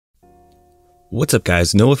What's up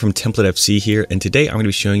guys, Noah from Template FC here, and today I'm going to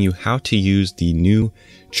be showing you how to use the new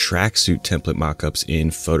tracksuit template mockups in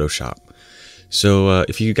Photoshop. So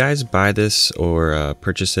if you guys buy this or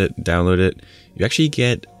purchase it, download it, you actually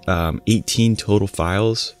get 18 total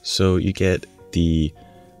files. So you get the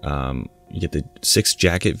 6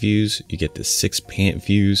 jacket views, you get the 6 pant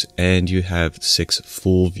views, and you have 6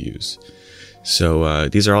 full views. So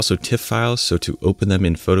these are also TIFF files, so to open them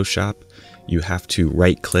in Photoshop, you have to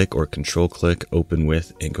right click or control click open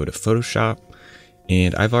with and go to Photoshop.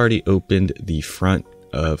 And I've already opened the front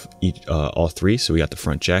of all 3. So we got the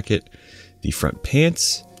front jacket, the front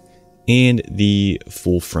pants, and the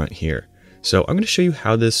full front here. So I'm going to show you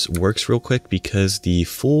how this works real quick because the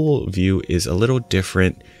full view is a little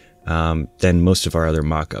different than most of our other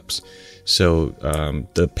mockups. So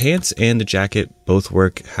the pants and the jacket both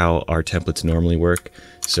work how our templates normally work.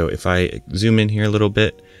 So if I zoom in here a little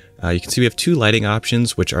bit, you can see we have 2 lighting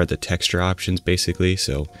options, which are the texture options basically.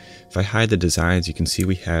 So if I hide the designs, you can see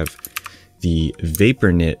we have the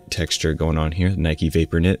Vapor Knit texture going on here, Nike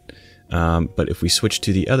Vapor Knit. But if we switch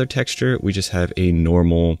to the other texture, we just have a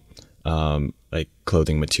normal like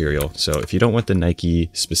clothing material. So if you don't want the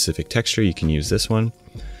Nike specific texture, you can use this one.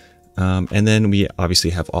 And then we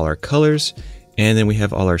obviously have all our colors, and then we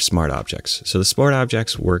have all our smart objects. So the smart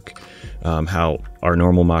objects work how our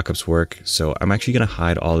normal mockups work. So I'm actually going to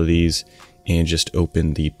hide all of these and just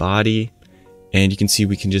open the body. And you can see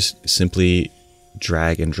we can just simply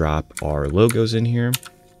drag and drop our logos in here.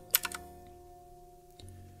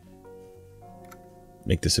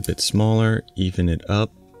 Make this a bit smaller, even it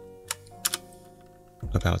up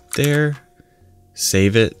about there.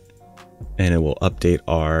 Save it, and it will update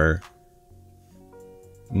our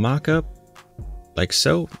mockup like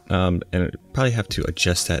so, and I probably have to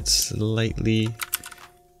adjust that slightly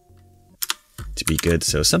to be good.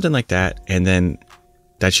 So something like that, and then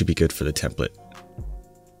that should be good for the template.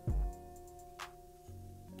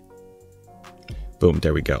 Boom,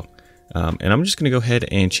 there we go. And I'm just going to go ahead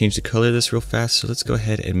and change the color of this real fast. So let's go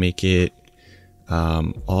ahead and make it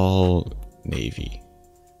all navy.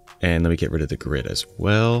 And let me get rid of the grid as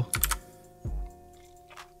well.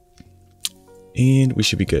 And we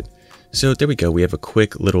should be good. So there we go. We have a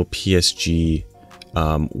quick little PSG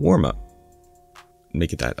warm-up.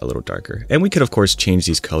 Make it that a little darker. And we could, of course, change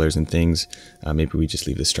these colors and things. Maybe we just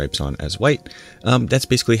leave the stripes on as white. That's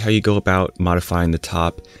basically how you go about modifying the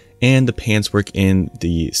top. And the pants work in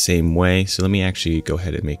the same way. So let me actually go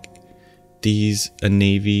ahead and make these a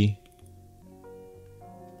navy.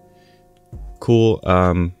 Cool.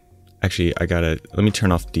 Actually, let me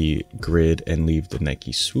turn off the grid and leave the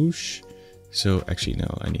Nike swoosh. So actually,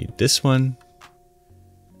 no, I need this one.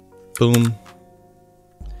 Boom.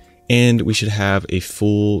 And we should have a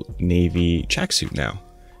full navy tracksuit now.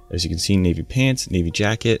 As you can see, navy pants, navy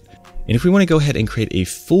jacket. And if we want to go ahead and create a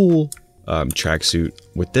full tracksuit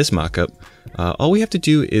with this mockup, all we have to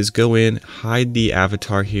do is go in, hide the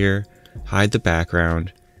avatar here, hide the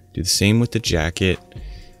background, do the same with the jacket.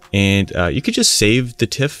 And you could just save the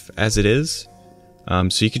TIFF as it is.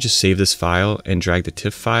 So you could just save this file and drag the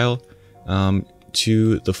TIFF file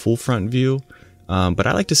to the full front view, but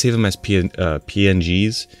I like to save them as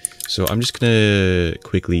PNGs, so I'm just gonna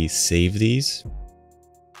quickly save these.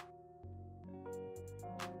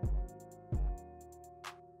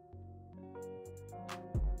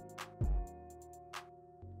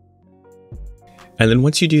 And then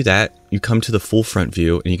once you do that, you come to the full front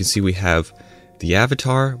view, and you can see we have the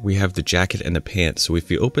avatar, we have the jacket and the pants. So if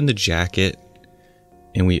we open the jacket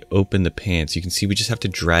and we open the pants, you can see we just have to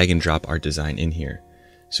drag and drop our design in here.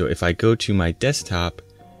 So if I go to my desktop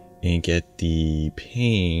and get the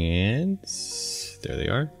pants, there they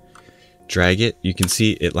are, drag it, you can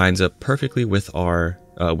see it lines up perfectly with our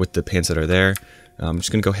with the pants that are there. I'm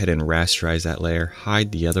just gonna go ahead and rasterize that layer,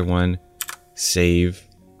 hide the other one, save,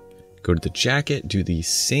 go to the jacket, do the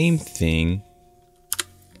same thing,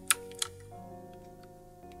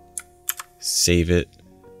 save it,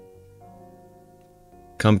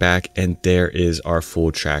 come back, and there is our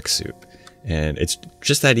full tracksuit. And it's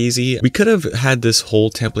just that easy. We could have had this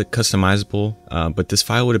whole template customizable, but this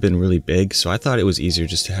file would have been really big, so I thought it was easier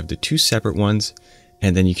just to have the 2 separate ones,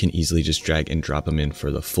 and then you can easily just drag and drop them in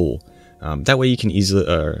for the full. That way you can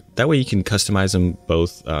customize them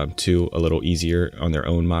both to a little easier on their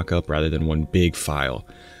own mockup rather than one big file.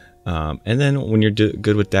 And then when you're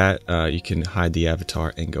good with that, you can hide the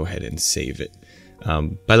avatar and go ahead and save it.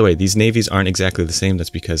 By the way, these navies aren't exactly the same. That's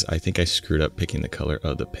because I think I screwed up picking the color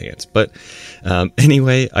of the pants. But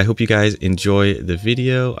anyway, I hope you guys enjoy the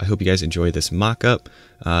video. I hope you guys enjoy this mock-up.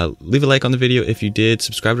 Leave a like on the video if you did.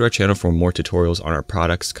 Subscribe to our channel for more tutorials on our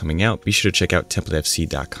products coming out. Be sure to check out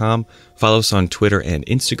TemplateFC.com. Follow us on Twitter and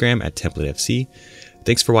Instagram at TemplateFC.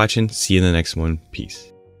 Thanks for watching. See you in the next one.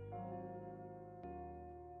 Peace.